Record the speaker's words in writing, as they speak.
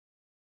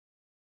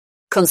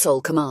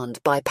Console command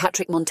by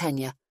Patrick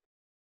Montegna.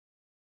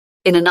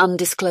 In an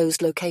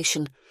undisclosed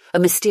location, a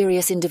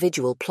mysterious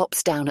individual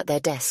plops down at their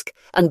desk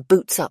and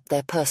boots up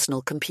their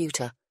personal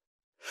computer.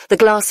 The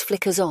glass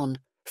flickers on,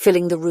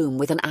 filling the room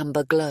with an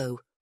amber glow.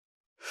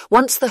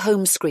 Once the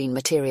home screen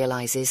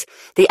materializes,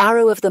 the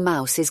arrow of the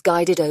mouse is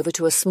guided over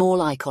to a small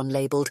icon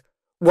labeled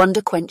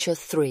Wonder Quencher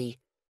 3.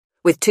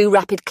 With 2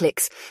 rapid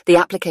clicks, the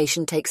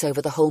application takes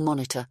over the whole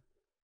monitor.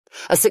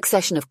 A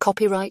succession of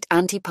copyright,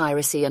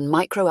 anti-piracy and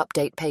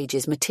micro-update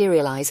pages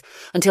materialize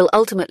until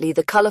ultimately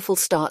the colourful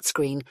start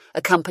screen,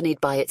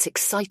 accompanied by its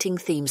exciting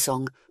theme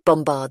song,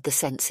 bombard the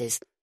senses.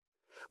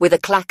 With a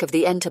clack of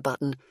the enter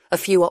button, a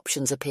few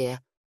options appear.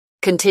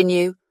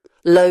 Continue,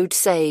 load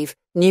save,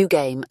 new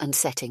game and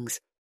settings.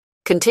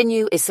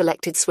 Continue is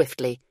selected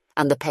swiftly,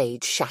 and the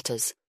page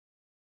shatters.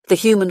 The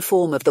human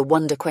form of the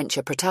Wonder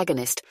Quencher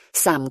protagonist,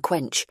 Sam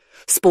Quench,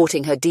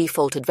 sporting her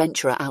default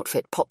adventurer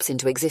outfit, pops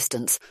into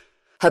existence,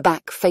 her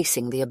back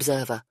facing the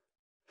observer.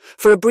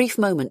 For a brief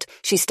moment,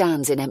 she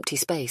stands in empty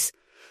space,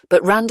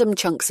 but random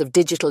chunks of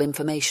digital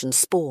information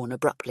spawn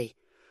abruptly.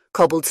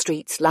 Cobbled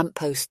streets,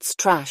 lampposts,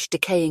 trash,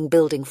 decaying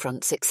building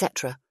fronts,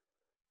 etc.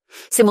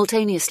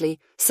 Simultaneously,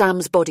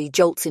 Sam's body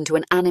jolts into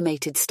an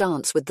animated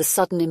stance with the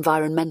sudden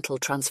environmental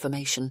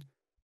transformation.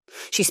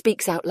 She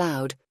speaks out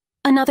loud.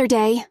 Another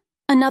day,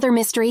 another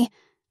mystery.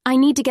 I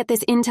need to get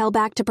this intel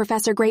back to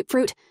Professor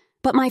Grapefruit,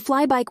 but my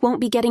flybike won't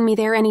be getting me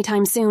there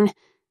anytime soon.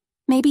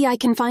 Maybe I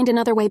can find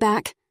another way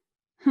back.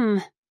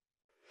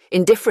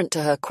 Indifferent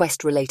to her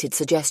quest-related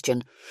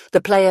suggestion,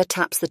 the player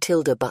taps the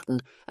tilde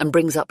button and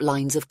brings up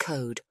lines of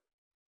code.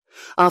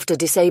 After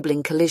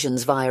disabling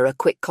collisions via a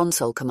quick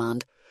console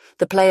command,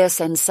 the player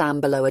sends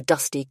Sam below a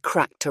dusty,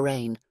 cracked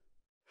terrain.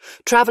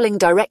 Travelling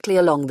directly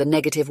along the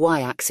negative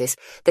y-axis,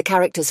 the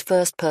character's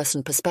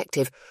first-person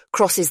perspective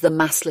crosses the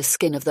massless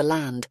skin of the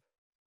land.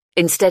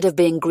 Instead of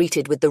being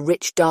greeted with the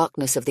rich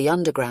darkness of the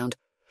underground,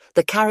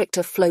 the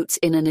character floats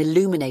in an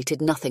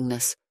illuminated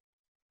nothingness.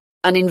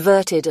 An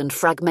inverted and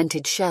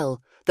fragmented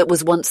shell that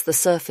was once the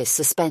surface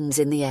suspends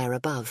in the air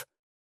above.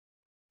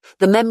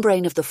 The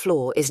membrane of the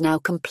floor is now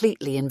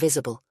completely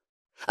invisible,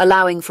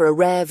 allowing for a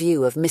rare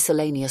view of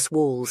miscellaneous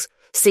walls,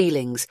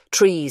 ceilings,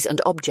 trees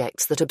and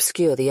objects that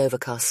obscure the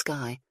overcast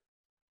sky.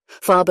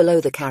 Far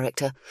below the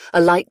character,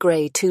 a light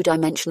grey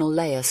 2-dimensional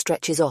layer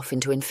stretches off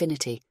into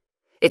infinity.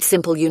 Its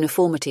simple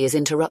uniformity is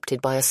interrupted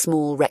by a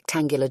small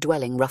rectangular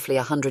dwelling roughly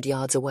 100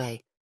 yards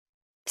away.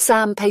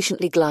 Sam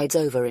patiently glides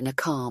over in a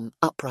calm,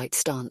 upright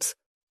stance.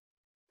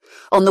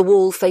 On the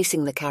wall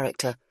facing the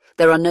character,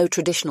 there are no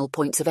traditional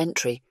points of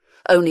entry,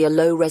 only a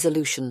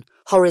low-resolution,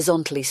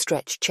 horizontally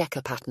stretched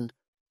checker pattern.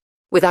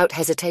 Without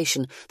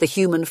hesitation, the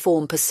human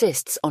form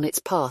persists on its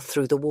path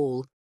through the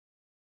wall.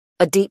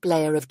 A deep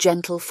layer of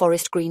gentle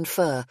forest green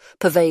fur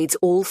pervades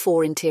all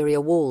 4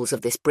 interior walls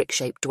of this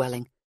brick-shaped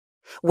dwelling.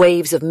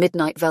 Waves of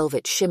midnight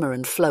velvet shimmer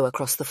and flow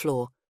across the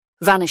floor,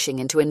 vanishing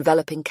into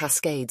enveloping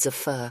cascades of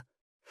fur.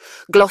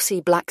 Glossy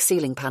black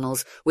ceiling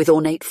panels with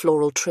ornate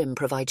floral trim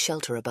provide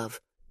shelter above.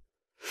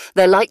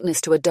 Their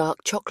likeness to a dark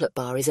chocolate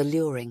bar is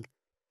alluring.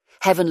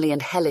 Heavenly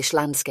and hellish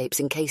landscapes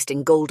encased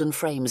in golden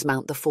frames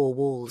mount the 4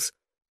 walls.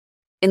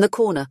 In the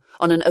corner,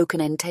 on an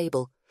oaken-end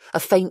table, a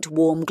faint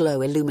warm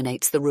glow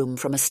illuminates the room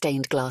from a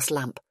stained glass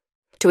lamp.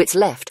 To its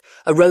left,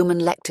 a Roman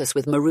lectus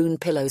with maroon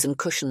pillows and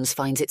cushions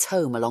finds its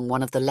home along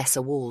one of the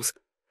lesser walls.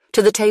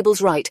 To the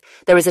table's right,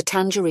 there is a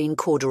tangerine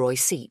corduroy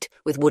seat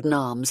with wooden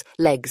arms,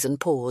 legs and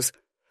paws.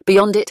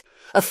 Beyond it,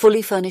 a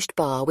fully furnished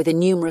bar with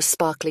innumerous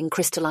sparkling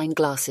crystalline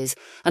glasses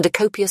and a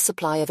copious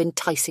supply of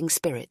enticing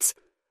spirits,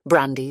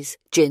 brandies,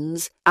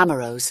 gins,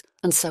 amaros,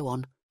 and so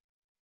on.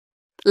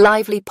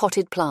 Lively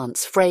potted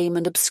plants frame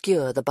and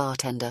obscure the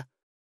bartender.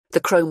 The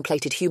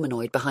chrome-plated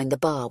humanoid behind the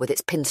bar with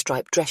its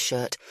pinstripe dress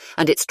shirt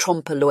and its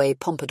trompe-l'oeil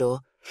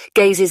pompadour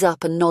gazes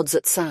up and nods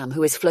at Sam,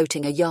 who is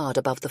floating a yard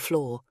above the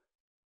floor.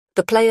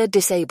 The player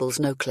disables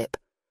no-clip,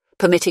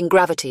 permitting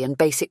gravity and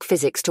basic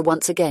physics to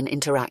once again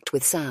interact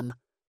with Sam.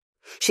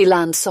 She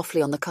lands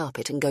softly on the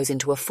carpet and goes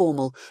into a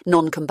formal,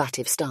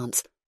 non-combative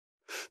stance.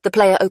 The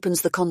player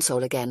opens the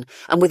console again,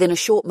 and within a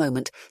short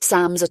moment,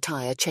 Sam's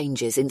attire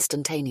changes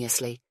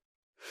instantaneously.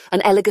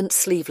 An elegant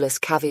sleeveless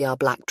caviar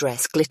black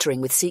dress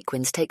glittering with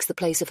sequins takes the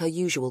place of her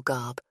usual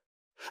garb.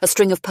 A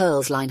string of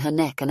pearls line her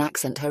neck and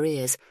accent her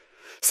ears.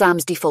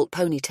 Sam's default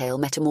ponytail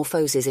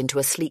metamorphoses into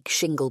a sleek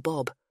shingle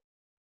bob.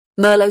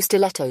 Merlot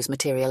stilettos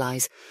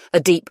materialize. A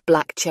deep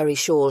black cherry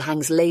shawl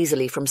hangs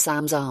lazily from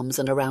Sam's arms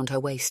and around her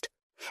waist.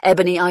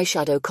 Ebony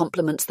eyeshadow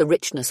complements the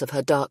richness of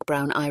her dark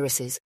brown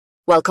irises,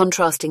 while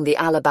contrasting the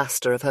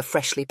alabaster of her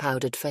freshly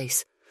powdered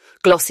face.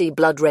 Glossy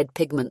blood-red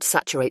pigment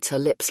saturates her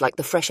lips like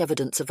the fresh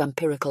evidence of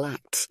vampirical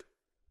acts.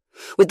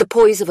 With the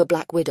poise of a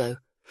black widow,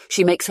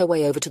 she makes her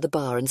way over to the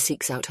bar and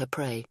seeks out her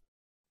prey.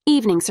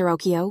 Evening, Sir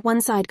Okio.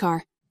 1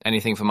 sidecar.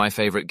 Anything for my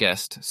favourite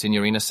guest,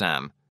 Signorina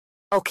Sam?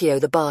 Okio,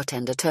 the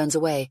bartender, turns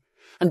away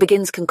and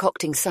begins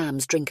concocting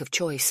Sam's drink of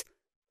choice.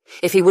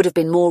 If he would have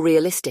been more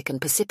realistic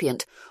and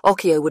percipient,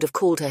 Okio would have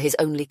called her his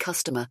only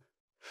customer.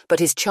 But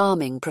his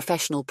charming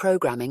professional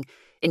programming,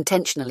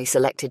 intentionally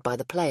selected by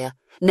the player,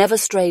 never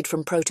strayed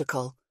from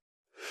protocol.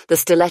 The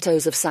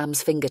stilettos of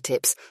Sam's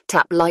fingertips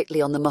tap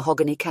lightly on the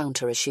mahogany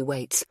counter as she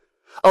waits.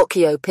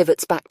 Occhio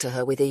pivots back to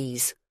her with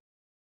ease.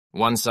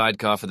 One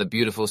sidecar for the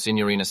beautiful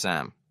Signorina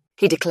Sam,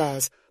 he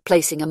declares,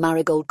 placing a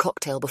marigold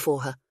cocktail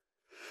before her.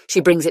 She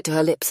brings it to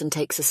her lips and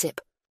takes a sip.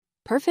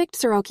 Perfect,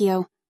 Sir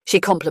Occhio. She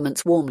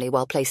compliments warmly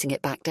while placing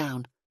it back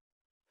down.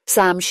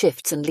 Sam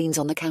shifts and leans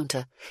on the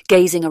counter,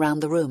 gazing around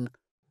the room.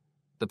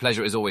 The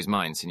pleasure is always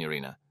mine,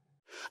 Signorina.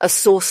 A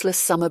sourceless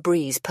summer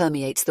breeze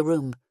permeates the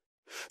room.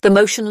 The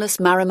motionless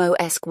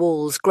Marimo-esque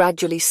walls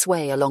gradually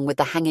sway along with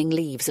the hanging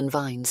leaves and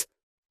vines.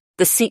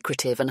 The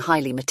secretive and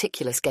highly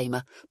meticulous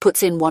gamer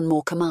puts in one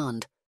more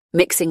command,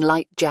 mixing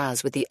light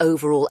jazz with the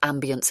overall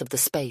ambience of the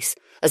space,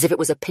 as if it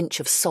was a pinch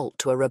of salt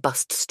to a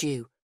robust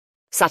stew.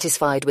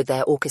 Satisfied with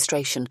their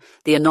orchestration,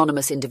 the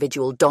anonymous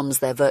individual dons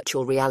their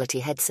virtual reality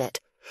headset,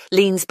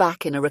 leans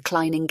back in a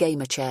reclining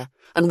gamer chair,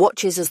 and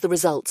watches as the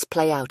results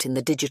play out in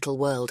the digital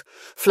world,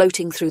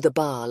 floating through the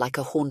bar like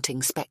a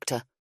haunting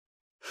spectre.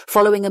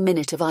 Following a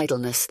minute of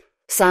idleness,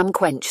 Sam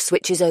Quench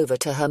switches over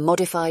to her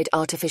modified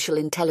artificial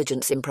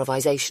intelligence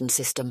improvisation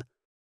system.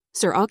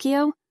 Sir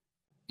Occhio?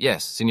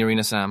 Yes,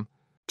 Signorina Sam.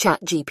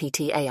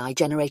 ChatGPT AI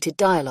generated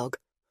dialogue.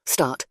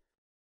 Start.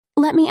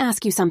 Let me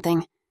ask you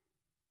something.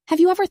 Have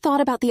you ever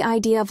thought about the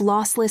idea of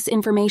lossless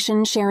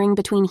information sharing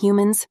between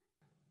humans?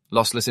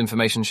 Lossless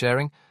information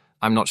sharing?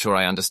 I'm not sure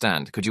I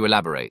understand. Could you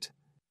elaborate?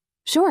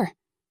 Sure.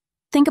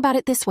 Think about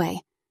it this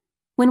way.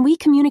 When we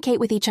communicate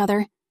with each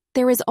other,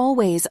 there is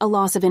always a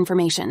loss of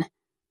information.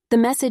 The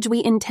message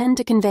we intend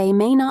to convey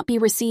may not be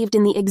received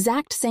in the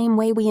exact same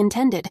way we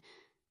intended.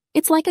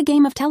 It's like a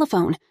game of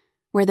telephone,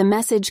 where the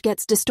message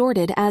gets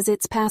distorted as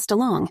it's passed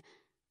along.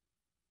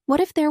 What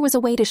if there was a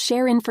way to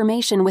share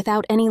information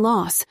without any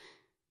loss,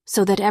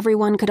 so that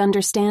everyone could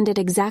understand it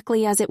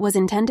exactly as it was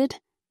intended?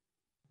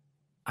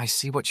 I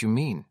see what you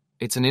mean.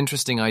 It's an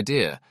interesting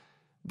idea,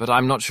 but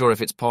I'm not sure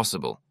if it's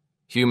possible.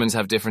 Humans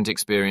have different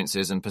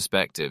experiences and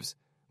perspectives,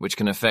 which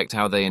can affect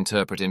how they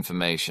interpret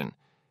information.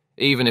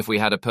 Even if we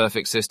had a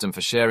perfect system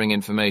for sharing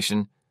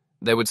information,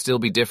 there would still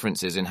be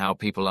differences in how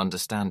people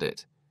understand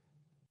it.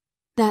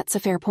 That's a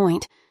fair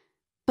point.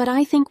 But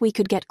I think we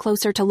could get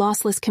closer to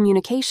lossless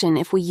communication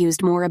if we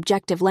used more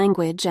objective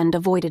language and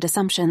avoided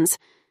assumptions.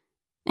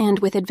 And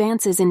with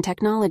advances in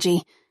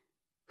technology,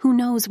 who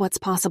knows what's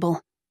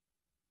possible?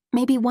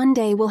 Maybe one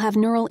day we'll have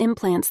neural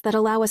implants that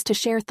allow us to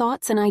share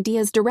thoughts and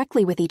ideas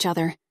directly with each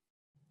other.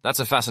 That's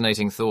a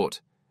fascinating thought.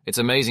 It's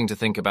amazing to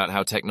think about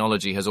how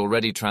technology has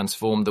already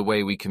transformed the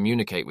way we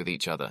communicate with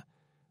each other.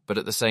 But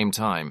at the same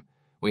time,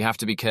 we have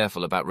to be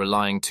careful about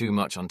relying too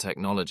much on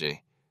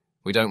technology.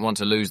 We don't want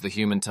to lose the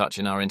human touch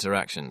in our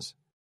interactions.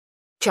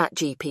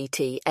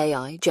 ChatGPT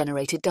AI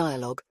generated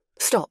dialogue.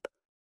 Stop.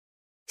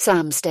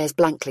 Sam stares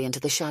blankly into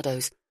the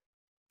shadows.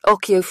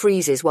 Occhio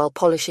freezes while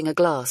polishing a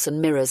glass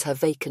and mirrors her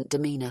vacant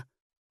demeanour.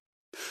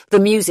 The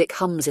music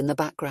hums in the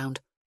background.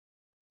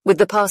 With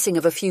the passing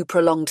of a few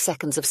prolonged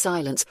seconds of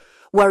silence,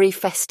 worry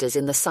festers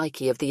in the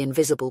psyche of the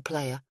invisible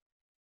player.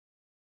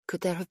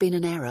 Could there have been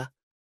an error?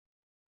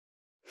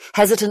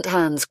 Hesitant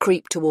hands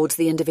creep towards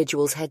the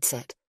individual's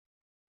headset.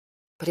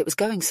 But it was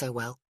going so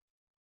well.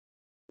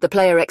 The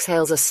player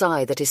exhales a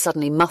sigh that is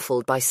suddenly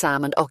muffled by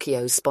Sam and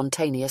Occhio's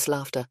spontaneous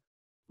laughter.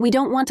 We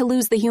don't want to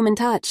lose the human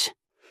touch.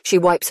 She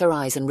wipes her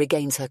eyes and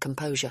regains her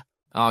composure.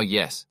 Ah,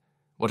 yes.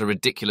 What a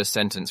ridiculous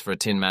sentence for a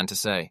Tin Man to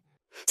say.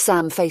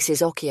 Sam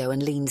faces Occhio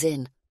and leans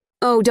in.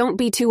 Oh, don't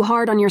be too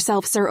hard on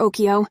yourself, Sir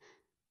Occhio.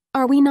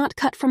 Are we not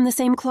cut from the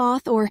same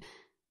cloth, or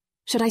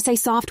should I say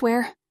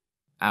software?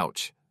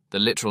 Ouch. The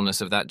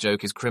literalness of that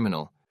joke is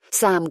criminal.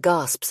 Sam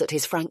gasps at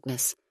his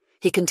frankness.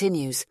 He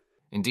continues.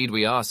 Indeed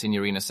we are,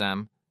 Signorina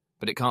Sam,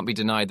 but it can't be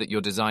denied that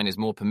your design is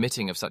more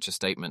permitting of such a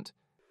statement.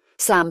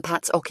 Sam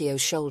pats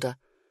Occhio's shoulder.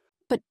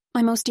 But,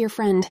 my most dear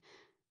friend,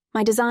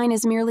 my design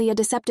is merely a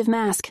deceptive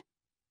mask.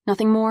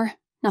 Nothing more,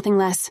 nothing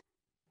less.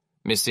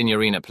 Miss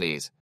Signorina,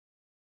 please.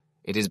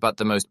 It is but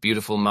the most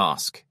beautiful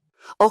mask.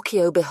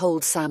 Occhio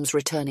beholds Sam's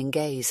returning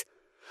gaze.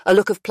 A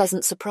look of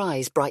pleasant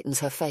surprise brightens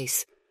her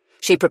face.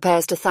 She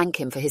prepares to thank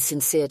him for his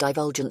sincere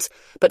divulgence,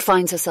 but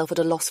finds herself at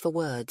a loss for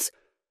words.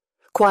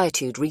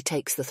 Quietude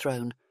retakes the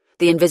throne,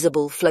 the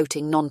invisible,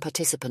 floating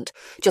non-participant,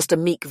 just a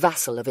meek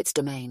vassal of its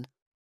domain.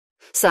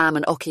 Sam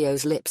and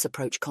Occhio's lips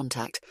approach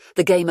contact.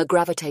 The gamer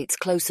gravitates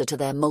closer to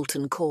their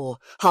molten core,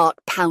 heart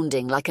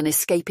pounding like an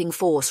escaping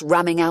force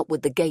ramming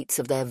outward the gates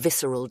of their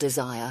visceral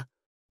desire.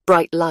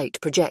 Bright light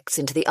projects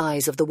into the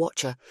eyes of the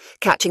watcher,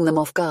 catching them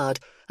off guard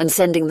and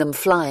sending them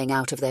flying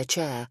out of their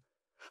chair.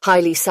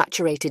 Highly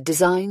saturated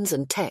designs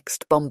and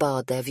text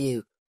bombard their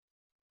view.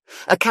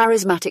 A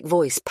charismatic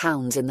voice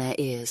pounds in their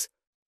ears.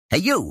 Hey,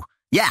 you!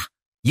 Yeah,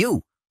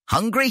 you!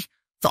 Hungry?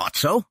 Thought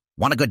so.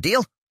 Want a good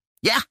deal?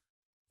 Yeah?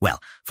 Well,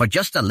 for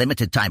just a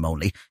limited time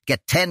only,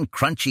 get 10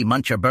 crunchy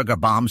muncher burger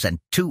bombs and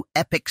 2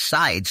 epic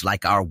sides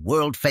like our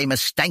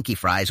world-famous stanky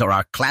fries or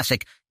our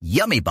classic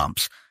yummy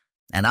bumps.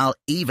 And I'll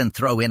even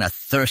throw in a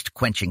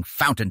thirst-quenching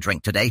fountain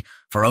drink today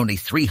for only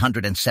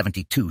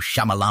 372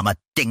 Shamalama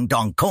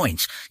ding-dong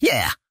coins.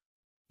 Yeah,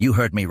 you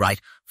heard me right.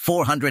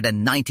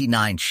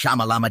 499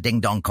 Shamalama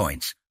ding-dong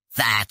coins.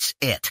 That's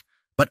it.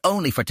 But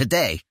only for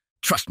today.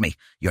 Trust me,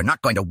 you're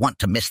not going to want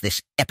to miss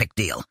this epic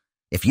deal.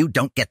 If you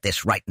don't get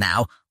this right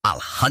now, I'll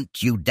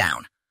hunt you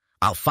down.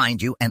 I'll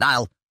find you and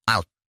I'll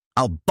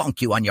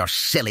bonk you on your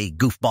silly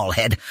goofball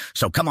head.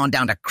 So come on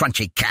down to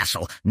Crunchy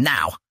Castle,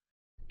 now.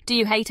 Do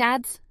you hate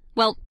ads?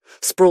 Well,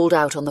 sprawled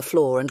out on the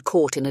floor and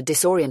caught in a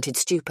disoriented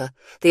stupor,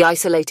 the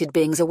isolated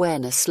being's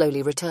awareness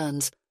slowly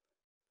returns.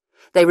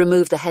 They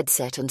remove the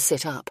headset and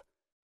sit up.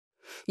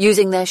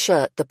 Using their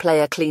shirt, the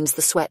player cleans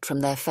the sweat from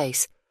their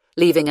face,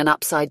 leaving an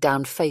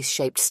upside-down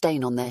face-shaped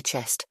stain on their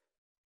chest.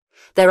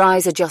 Their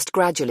eyes adjust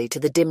gradually to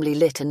the dimly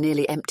lit and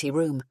nearly empty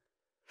room.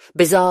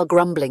 Bizarre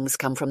grumblings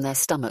come from their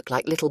stomach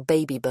like little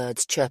baby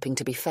birds chirping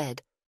to be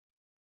fed.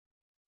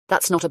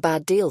 That's not a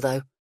bad deal,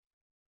 though.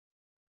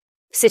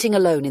 Sitting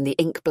alone in the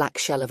ink-black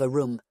shell of a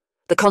room,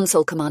 the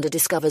console commander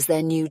discovers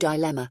their new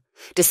dilemma,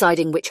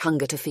 deciding which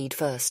hunger to feed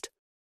first.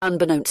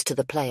 Unbeknownst to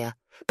the player,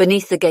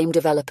 beneath the game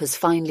developer's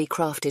finely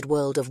crafted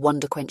world of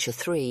Wonderquencher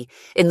 3,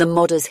 in the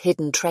modder's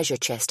hidden treasure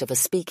chest of a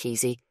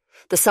speakeasy,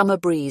 the summer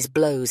breeze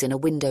blows in a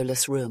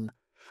windowless room,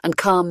 and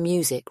calm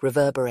music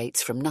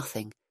reverberates from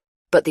nothing.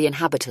 But the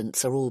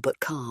inhabitants are all but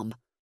calm.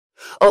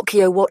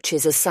 Occhio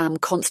watches as Sam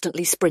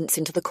constantly sprints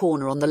into the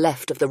corner on the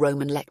left of the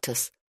Roman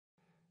lectus.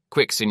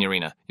 Quick,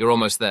 Signorina, you're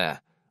almost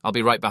there. I'll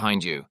be right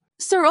behind you.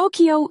 Sir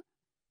Occhio...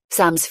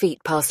 Sam's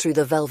feet pass through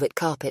the velvet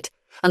carpet,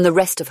 and the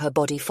rest of her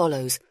body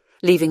follows,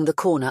 leaving the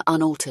corner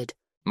unaltered.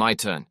 My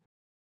turn.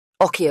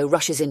 Occhio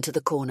rushes into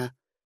the corner.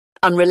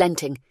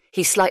 Unrelenting,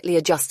 he slightly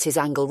adjusts his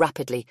angle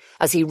rapidly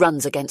as he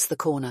runs against the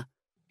corner.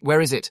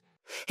 Where is it?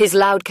 His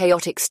loud,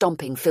 chaotic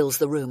stomping fills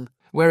the room.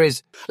 Where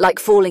is... Like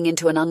falling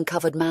into an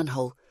uncovered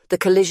manhole, the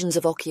collisions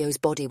of Occhio's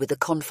body with the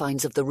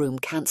confines of the room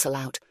cancel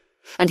out,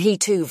 and he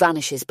too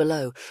vanishes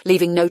below,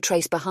 leaving no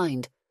trace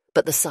behind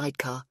but the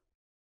sidecar.